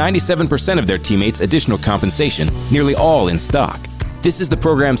awarded 97% of their teammates additional compensation, nearly all in stock. This is the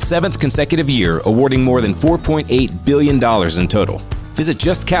program's 7th consecutive year, awarding more than $4.8 billion in total. Visit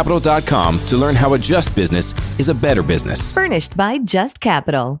justcapital.com to learn how a just business is a better business. Furnished by Just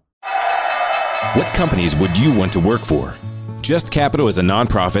Capital. What companies would you want to work for? Just Capital is a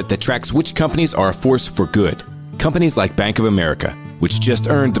nonprofit that tracks which companies are a force for good. Companies like Bank of America, which just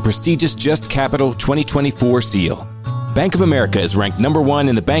earned the prestigious Just Capital 2024 seal. Bank of America is ranked #1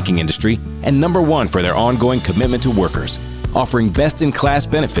 in the banking industry and #1 for their ongoing commitment to workers, offering best-in-class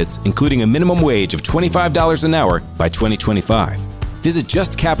benefits, including a minimum wage of $25 an hour by 2025. Visit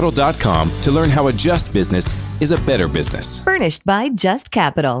justcapital.com to learn how a just business is a better business. Furnished by Just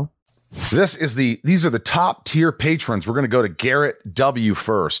Capital. These are the top tier patrons. We're going to go to Garrett W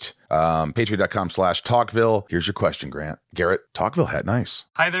first. Patreon.com/Talkville. Here's your question, Grant. Garrett, Talkville hat, nice.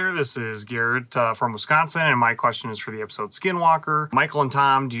 Hi there, this is Garrett from Wisconsin, and my question is for the episode Skinwalker. Michael and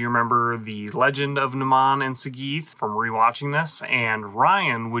Tom, do you remember the legend of Naman and Sagith from rewatching this? And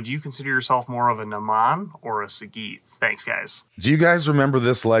Ryan, would you consider yourself more of a Naman or a Sagith? Thanks, guys. Do you guys remember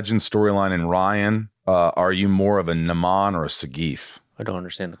this legend storyline? And Ryan, are you more of a Naman or a Sagith? I don't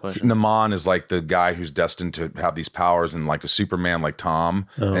understand the question. Naman is like the guy who's destined to have these powers and like a Superman like Tom.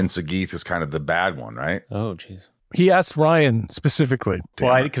 Oh. And Sagith is kind of the bad one, right? Oh, jeez. He asked Ryan specifically.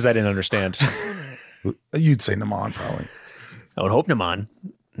 Why? Because I didn't understand. You'd say Naman probably. I would hope Naman.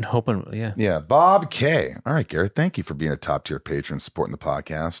 Yeah. Yeah. Bob K. All right, Garrett. Thank you for being a top tier patron, supporting the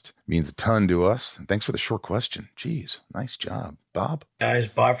podcast. It means a ton to us. And thanks for the short question. Jeez. Nice job, Bob. Guys,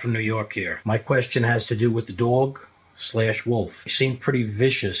 Bob from New York here. My question has to do with the dog/wolf. He seemed pretty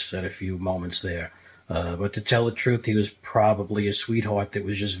vicious at a few moments there. But to tell the truth, he was probably a sweetheart that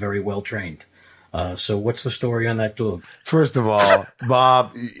was just very well trained. So what's the story on that dog? First of all,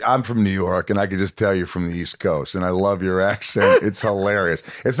 Bob, I'm from New York, and I can just tell you're from the East Coast, and I love your accent. It's hilarious.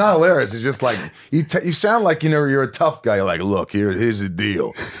 It's not hilarious. It's just like, you sound like, you're a tough guy. You're like, look, here's the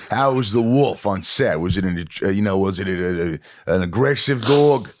deal. How was the wolf on set? Was it an aggressive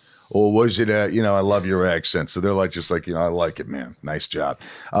dog? Or was it I love your accent. So they're like, I like it, man. Nice job.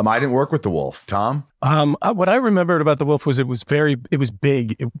 I didn't work with the wolf. Tom? What I remembered about the wolf was it was big.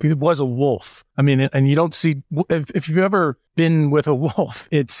 It was a wolf. I mean, and you don't see, if you've ever been with a wolf,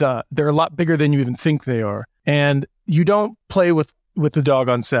 they're a lot bigger than you even think they are. And you don't play with the dog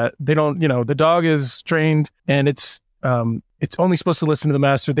on set. They don't, the dog is trained and it's only supposed to listen to the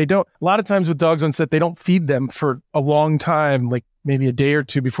master. A lot of times with dogs on set, they don't feed them for a long time, like maybe a day or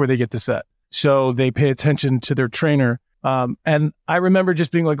two before they get to set. So they pay attention to their trainer. And I remember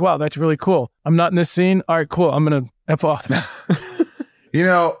just being like, wow, that's really cool. I'm not in this scene. All right, cool. I'm going to F off. Because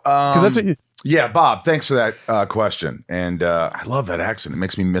that's what Yeah, Bob, thanks for that question. And I love that accent. It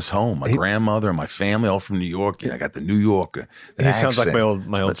makes me miss home. My grandmother and my family, all from New York. Yeah, I got the New York. He sounds like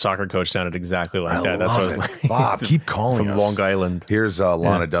my old soccer coach sounded exactly like that. That's what I was like. Bob, keep calling from us. Long Island. Here's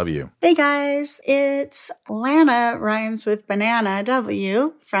Lana W. Hey guys, it's Lana, rhymes with banana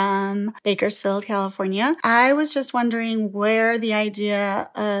W from Bakersfield, California. I was just wondering where the idea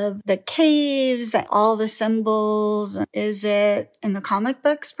of the caves, all the symbols, is it in the comic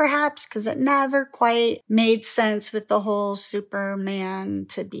books perhaps? Because it never quite made sense with the whole Superman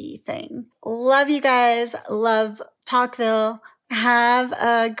to be thing. Love you guys. Love Talkville. Have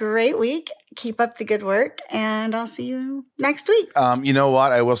a great week. Keep up the good work, and I'll see you next week. You know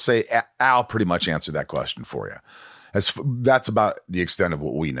what? I will say Al pretty much answered that question for you. That's about the extent of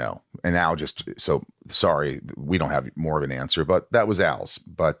what we know. And Al sorry, we don't have more of an answer, but that was Al's.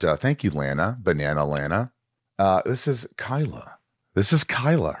 But thank you, Lana, Banana Lana. This is Kyla.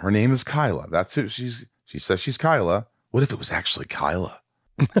 Her name is Kyla. That's who she says she's Kyla. What if it was actually Kyla?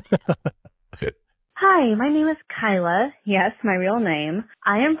 Hi, my name is Kyla. Yes, my real name.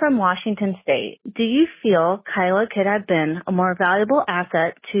 I am from Washington State. Do you feel Kyla could have been a more valuable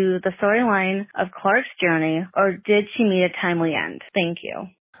asset to the storyline of Clark's journey, or did she meet a timely end? Thank you.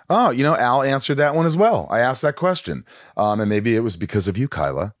 Oh, Al answered that one as well. I asked that question. And maybe it was because of you,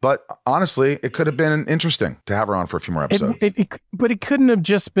 Kyla. But honestly, it could have been interesting to have her on for a few more episodes. But it couldn't have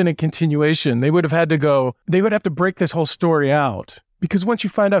just been a continuation. They would have to break this whole story out. Because once you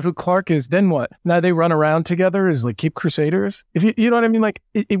find out who Clark is, then what? Now they run around together as like Cape Crusaders? If you know what I mean? Like,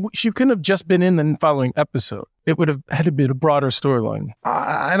 she couldn't have just been in the following episode. It would have had to be a broader storyline.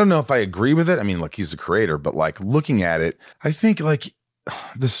 I don't know if I agree with it. I mean, look, he's the creator, but like looking at it, I think like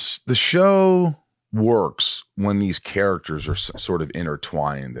the show works when these characters are sort of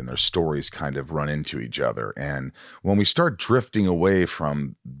intertwined and their stories kind of run into each other. And when we start drifting away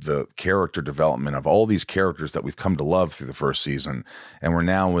from the character development of all these characters that we've come to love through the first season, and we're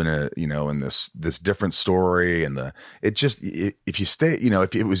now in in this different story, and if you stay,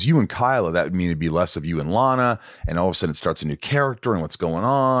 if it was you and Kyla, that would mean it'd be less of you and Lana, and all of a sudden it starts a new character and what's going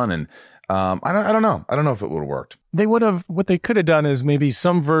on. And I don't know. I don't know if it would have worked. What they could have done is maybe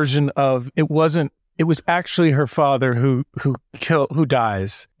some version of it was actually her father who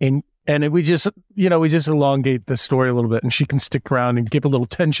dies, and we just elongate the story a little bit, and she can stick around and give a little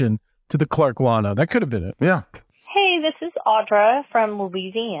tension to the Clark Lana. That could have been it. Yeah. Hey, this is Audra from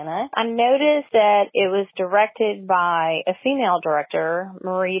Louisiana. I noticed that it was directed by a female director,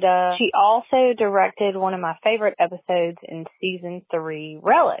 Marita. She also directed one of my favorite episodes in season 3,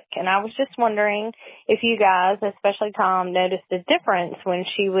 Relic. And I was just wondering if you guys, especially Tom, noticed a difference when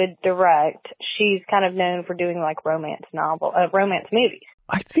she would direct. She's kind of known for doing like romance movies.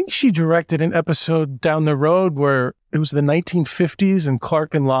 I think she directed an episode down the road where it was the 1950s and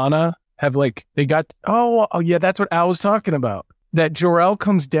Clark and Lana have that's what Al was talking about. That Jor-El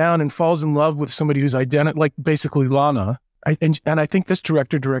comes down and falls in love with somebody who's like basically Lana. And I think this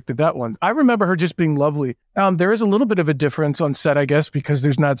director directed that one. I remember her just being lovely. There is a little bit of a difference on set, I guess, because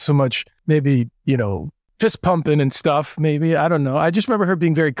there's not so much maybe, fist pumping and stuff. Maybe, I don't know. I just remember her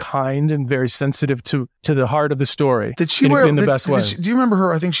being very kind and very sensitive to the heart of the story. Did she wear in the best way? Do you remember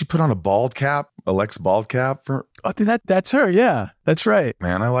her? I think she put on a bald cap, Alex bald cap for. Oh, that's her. Yeah, that's right.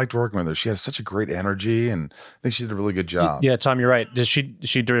 Man, I liked working with her. She has such a great energy, and I think she did a really good job. Yeah, Tom, you're right. She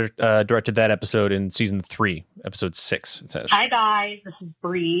directed that episode in season 3, episode 6. It says. Hi guys, this is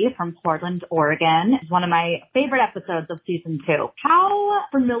Bree from Portland, Oregon. It's one of my favorite episodes of season 2. How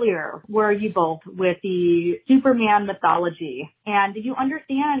familiar were you both with the Superman mythology? And did you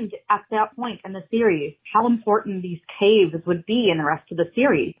understand at that point in the series how important these caves would be in the rest of the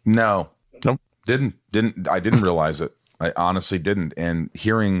series? No. I didn't realize it. I honestly didn't. And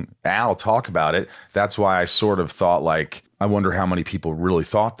hearing Al talk about it, that's why I sort of thought like, I wonder how many people really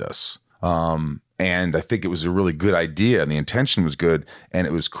thought this. And I think it was a really good idea, and the intention was good, and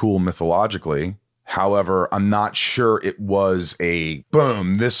it was cool mythologically. However, I'm not sure it was a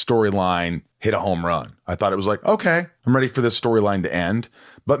boom, this storyline hit a home run. I thought it was like, okay, I'm ready for this storyline to end.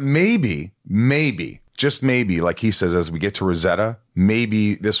 But maybe, just maybe, like he says, as we get to Rosetta,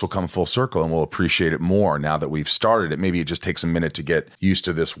 maybe this will come full circle and we'll appreciate it more now that we've started it. Maybe it just takes a minute to get used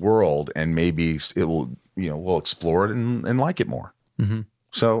to this world, and maybe it will, we'll explore it and like it more. Mm-hmm.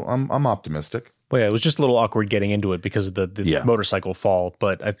 So I'm optimistic. Well, yeah, it was just a little awkward getting into it because of the motorcycle fall.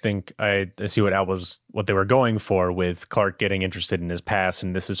 But I think I see what they were going for with Clark getting interested in his past,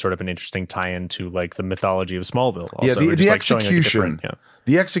 and this is sort of an interesting tie-in to like the mythology of Smallville. Also. Yeah, the execution.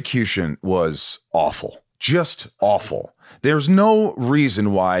 The execution was awful, just awful. There's no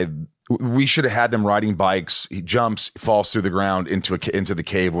reason why we should have had them riding bikes. He jumps, falls through the ground into the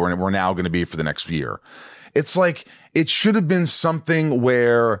cave where we're now going to be for the next year. It's like, it should have been something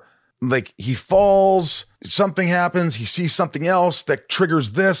where like he falls, something happens, he sees something else that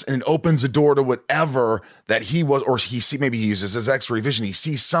triggers this, and it opens a door to whatever that he was, or maybe he uses his X-ray vision. He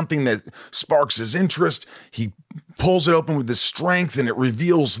sees something that sparks his interest. He pulls it open with his strength and it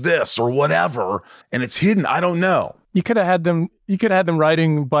reveals this or whatever. And it's hidden. I don't know. You could have had them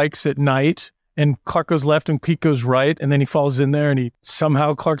riding bikes at night, and Clark goes left and Pete goes right, and then he falls in there and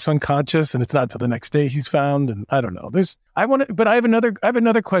Clark's unconscious, and it's not till the next day he's found. And I don't know. I have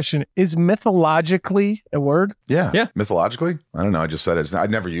another question. Is mythologically a word? Yeah. Mythologically? I don't know. I just said it.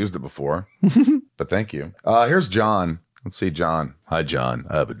 I'd never used it before, but thank you. Here's John. Let's see, John. Hi, John.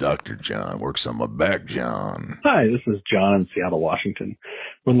 I have a doctor, John. Works on my back, John. Hi, this is John in Seattle, Washington.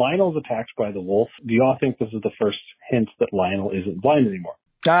 When Lionel's attacked by the wolf, do you all think this is the first hint that Lionel isn't blind anymore?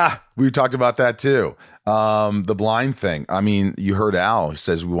 We talked about that too. The blind thing. I mean, you heard Al. He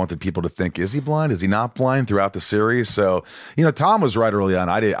says we wanted people to think, is he blind? Is he not blind throughout the series? So, Tom was right early on.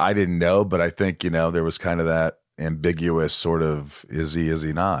 I didn't know, but I think, there was kind of that ambiguous sort of, is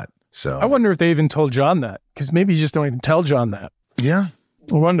he not? So I wonder if they even told John that, because maybe you just don't even tell John that. Yeah.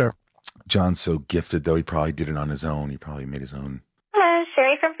 I wonder. John's so gifted, though. He probably did it on his own. He probably made his own. Hello,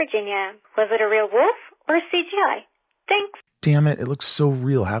 Sherry from Virginia. Was it a real wolf or CGI? Thanks. Damn it. It looks so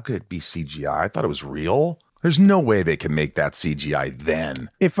real. How could it be CGI? I thought it was real. There's no way they can make that CGI then.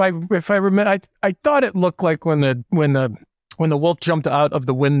 If I remember, I thought it looked like when the wolf jumped out of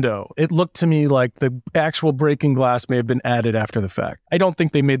the window, it looked to me like the actual breaking glass may have been added after the fact. I don't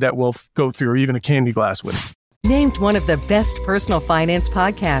think they made that wolf go through even a candy glass with it. Named one of the best personal finance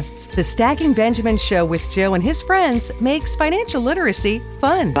podcasts, The Stacking Benjamin Show with Joe and his friends makes financial literacy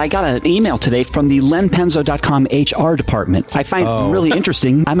fun. I got an email today from the lenpenzo.com HR department. I find it really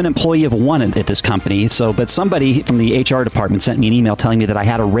interesting. I'm an employee of one at this company, but somebody from the HR department sent me an email telling me that I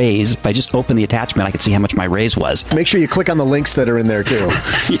had a raise. If I just opened the attachment, I could see how much my raise was. Make sure you click on the links that are in there too.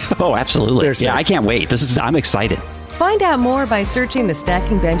 Oh, absolutely. Yeah, I can't wait. I'm excited. Find out more by searching the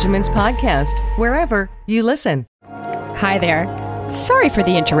Stacking Benjamins podcast, wherever you listen. Hi there. Sorry for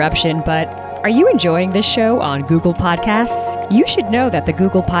the interruption, but are you enjoying this show on Google Podcasts? You should know that the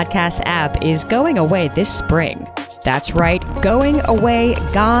Google Podcasts app is going away this spring. That's right, going away,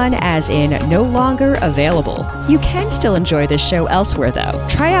 gone as in no longer available. You can still enjoy this show elsewhere though.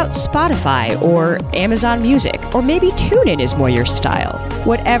 Try out Spotify or Amazon Music, or maybe TuneIn is more your style.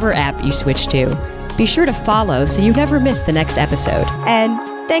 Whatever app you switch to. Be sure to follow so you never miss the next episode.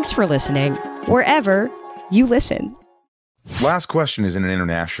 And thanks for listening, wherever you listen. Last question is in an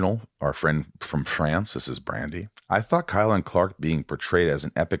international. Our friend from France, this is Brandy. I thought Kyle and Clark being portrayed as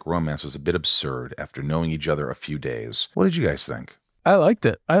an epic romance was a bit absurd after knowing each other a few days. What did you guys think? I liked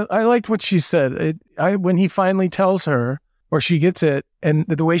it. I liked what she said. When he finally tells her, or she gets it, and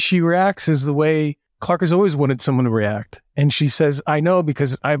the way she reacts is the way Clark has always wanted someone to react. And she says, I know,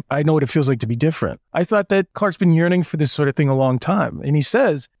 because I know what it feels like to be different. I thought that Clark's been yearning for this sort of thing a long time. And he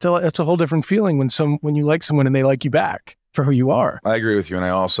says, it's a whole different feeling when you like someone and they like you back for who you are. I agree with you. And I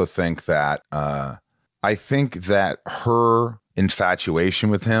also think that, her infatuation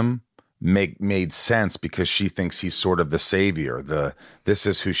with him made sense because she thinks he's sort of the savior. This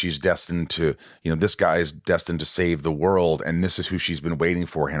is who she's destined to, this guy is destined to save the world, and this is who she's been waiting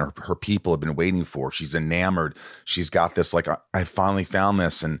for, and her people have been waiting for. She's enamored. She's got this, like, I finally found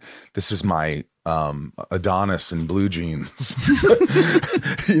this, and this is my Adonis in blue jeans.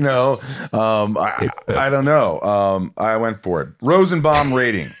 I don't know. I went for it. Rosenbaum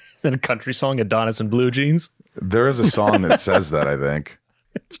rating. Is that a country song, Adonis in blue jeans? There is a song that says that, I think.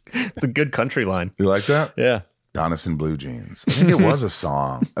 It's a good country line. You like that? Yeah. Adonis in blue jeans. I think it was a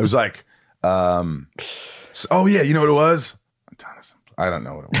song. It was like, oh yeah, you know what it was? Adonis. I don't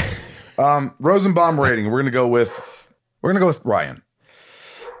know what it was. Rosenbaum rating. We're gonna go with Ryan.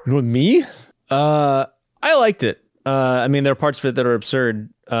 With me? I liked it. I mean, there are parts of it that are absurd,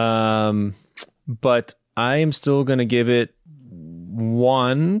 but I am still gonna give it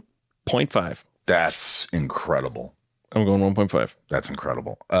 1.5. That's incredible. I'm going 1.5. That's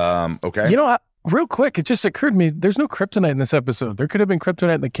incredible. Okay. Real quick, it just occurred to me, there's no kryptonite in this episode. There could have been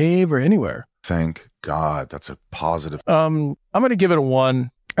kryptonite in the cave or anywhere. Thank God. That's a positive. I'm going to give it a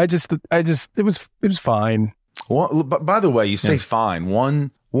 1. It was fine. Well, but by the way, you say fine.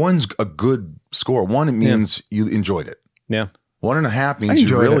 One's a good score. 1, it means you enjoyed it. Yeah. 1.5 means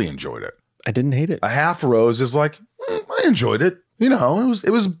you really enjoyed it. I didn't hate it. A half rose is like, I enjoyed it.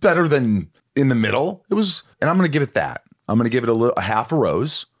 It was better than in the middle. It was, and I'm going to give it that. I'm going to give it a half a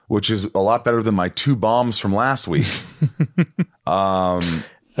rose, which is a lot better than my 2 bombs from last week.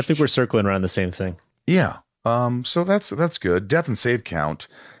 I think we're circling around the same thing. Yeah. So that's good. Death and save count.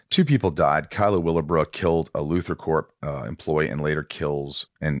 2 people died. Kyla Willowbrook killed a Luther Corp employee and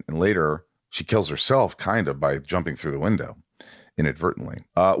later she kills herself kind of by jumping through the window inadvertently.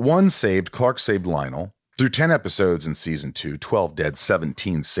 1 saved. Clark saved Lionel. Through 10 episodes in season 2, 12 dead,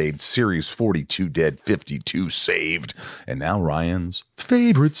 17 saved, series 42 dead, 52 saved. And now Ryan's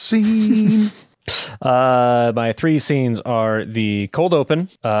favorite scene. My 3 scenes are the cold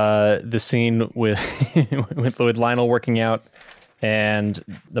open, the scene with with Lionel working out, and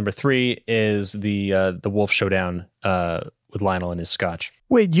number 3 is the wolf showdown with Lionel and his scotch.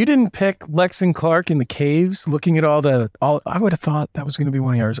 Wait, you didn't pick Lex and Clark in the caves looking at all I would have thought that was going to be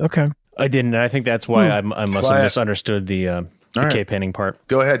one of yours. Okay. I didn't, and I think that's why I must have misunderstood the cave painting part.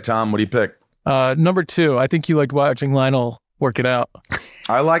 Go ahead, Tom. What do you pick? Number 2, I think you liked watching Lionel work it out.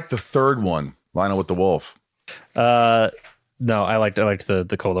 I like the 3rd one, Lionel with the wolf. No, I liked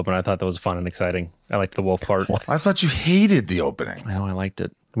the cold open. I thought that was fun and exciting. I liked the wolf part. I thought you hated the opening. I know, I liked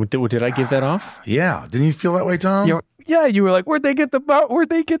it. Did I give that off? Yeah. Didn't you feel that way, Tom? Yeah, you were like, where'd they get the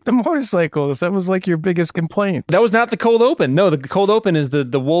motorcycles? That was like your biggest complaint. That was not the cold open. No, the cold open is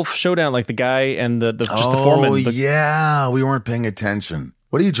the wolf showdown, like the guy and the foreman. Oh, yeah. We weren't paying attention.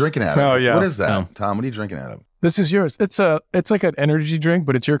 What are you drinking out of? Oh, yeah. What is that, Tom? What are you drinking out of? This is yours. It's like an energy drink,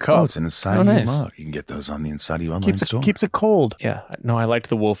 but it's your cup. Oh, it's in the side of your mug. You can get those on the inside of your online store. Keeps it cold. Yeah. No, I liked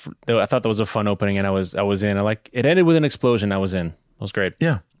the wolf. I thought that was a fun opening, and I was in. It ended with an explosion. I was in. It was great.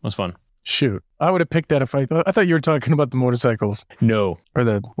 Yeah. It was fun. Shoot. I would have picked that if I thought you were talking about the motorcycles. No. Or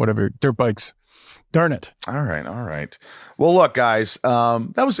the whatever, dirt bikes. Darn it. All right. Well, look, guys,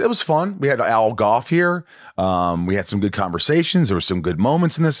 it was fun. We had Al Goff here. We had some good conversations. There were some good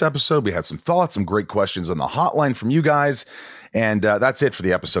moments in this episode. We had some thoughts, some great questions on the hotline from you guys. And that's it for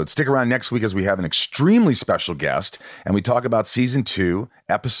the episode. Stick around next week as we have an extremely special guest, and we talk about season 2,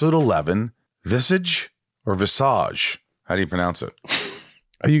 episode 11, Visage or Visage. How do you pronounce it?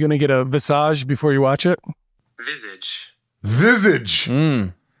 Are you going to get a visage before you watch it? Visage.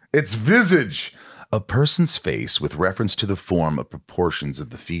 It's visage. A person's face with reference to the form of proportions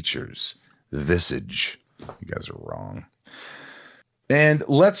of the features. Visage. You guys are wrong. And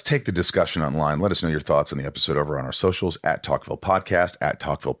let's take the discussion online. Let us know your thoughts on the episode over on our socials at Talkville Podcast, at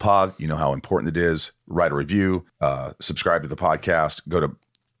Talkville Pod. You know how important it is. Write a review, subscribe to the podcast, go to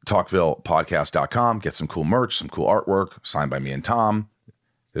talkvillepodcast.com, get some cool merch, some cool artwork signed by me and Tom.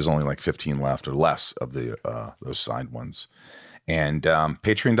 There's only like 15 left or less of the those signed ones. And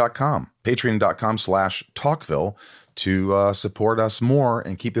patreon.com/Talkville to support us more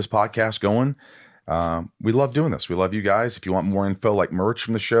and keep this podcast going. We love doing this. We love you guys. If you want more info like merch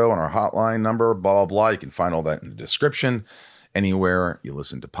from the show on our hotline number, blah, blah, blah, you can find all that in the description anywhere you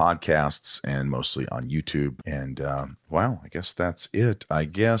listen to podcasts and mostly on YouTube. And wow, I guess that's it. I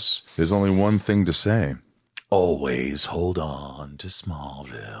guess there's only one thing to say. Always hold on to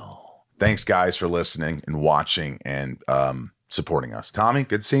Smallville. Thanks, guys, for listening and watching and supporting us. Tommy,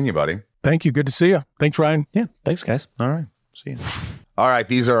 good seeing you, buddy. Thank you. Good to see you. Thanks, Ryan. Yeah, thanks, guys. All right. See you. All right.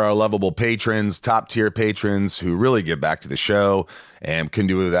 These are our lovable patrons, top tier patrons who really give back to the show and couldn't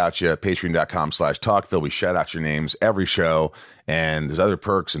do it without you. Patreon.com/Talkville. We shout out your names every show, and there's other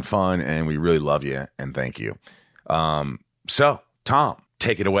perks and fun, and we really love you and thank you. So, Tom,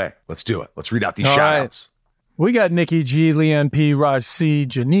 take it away. Let's do it. Let's read out these shout outs. We got Nikki G, Leanne P, Raj C,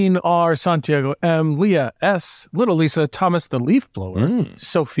 Janine R, Santiago M, Leah S, Little Lisa, Thomas the Leaf Blower,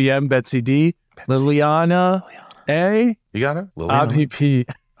 Sophie M, Betsy D, Liliana A, you got it, Abhi P,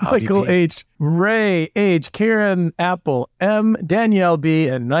 Michael H, Ray H, Karen Apple M, Danielle B,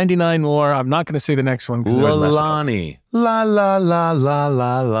 and 99 Lore. I'm not going to say the next one. Lalani. La la la la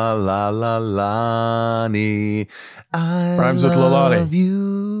la la la la Lani. Rhymes with Lalani.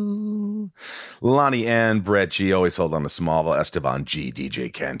 You. Lonnie N, Brett G, always hold on to Smallville, Esteban G,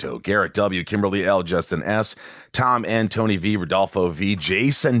 DJ Canto, Garrett W, Kimberly L, Justin S, Tom N, Tony V, Rodolfo V,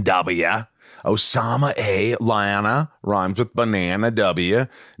 Jason W, Osama A, Lana, rhymes with Banana W,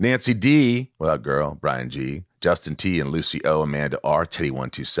 Nancy D, what up, girl, Brian G, Justin T and Lucy O, Amanda R,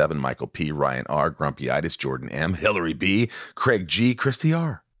 Teddy127, Michael P, Ryan R, Grumpyitis, Jordan M, Hillary B, Craig G, Christy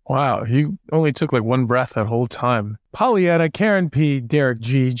R. Wow, you only took like one breath that whole time. Pollyanna, Karen P, Derek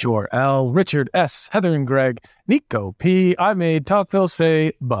G, Jor L, Richard S, Heather and Greg, Nico P, I made Talkville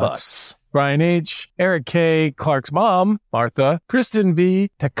say butts. Brian H, Eric K, Clark's mom, Martha, Kristen B,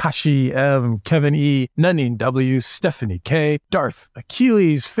 Takashi M, Kevin E, Nunning W, Stephanie K, Darth,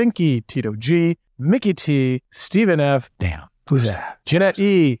 Achilles, Finky, Tito G, Mickey T, Stephen F, damn, who's that? Jeanette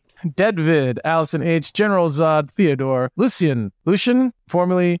E, Deadvid, Allison H, General Zod, Theodore, Lucian,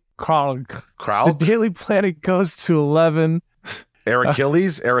 formerly Krog. Krog? The Daily Planet goes to 11.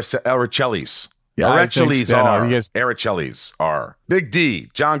 Arachilles? Arachelles. Arachelles are. Big D,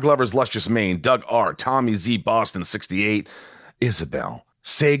 John Glover's Luscious Maine, Doug R, Tommy Z, Boston 68, Isabel,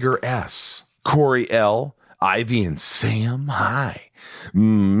 Sager S, Corey L, Ivy and Sam, hi.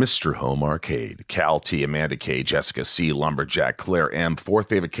 Mr. Home Arcade, Cal T, Amanda K, Jessica C, Lumberjack, Claire M, fourth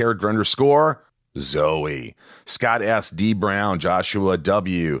favorite character underscore, Zoe, Scott S, D Brown, Joshua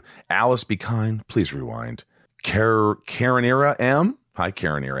W, Alice Be Kind, please rewind, Karenira M, hi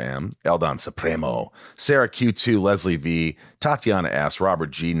Karenira M, Eldon Supremo, Sarah Q2, Leslie V, Tatiana S, Robert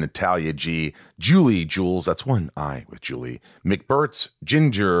G, Natalia G, Julie Jules, that's one I with Julie, McBurts,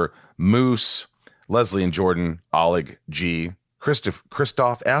 Ginger, Moose, Leslie and Jordan, Oleg G,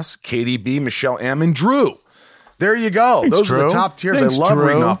 Christoph S, Katie B, Michelle M, and Drew. There you go. Thanks, Those Drew. are the top tiers. Thanks, I love Drew.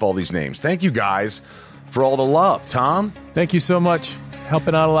 reading off all these names. Thank you guys for all the love. Tom? Thank you so much.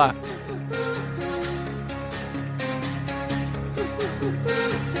 Helping out a lot.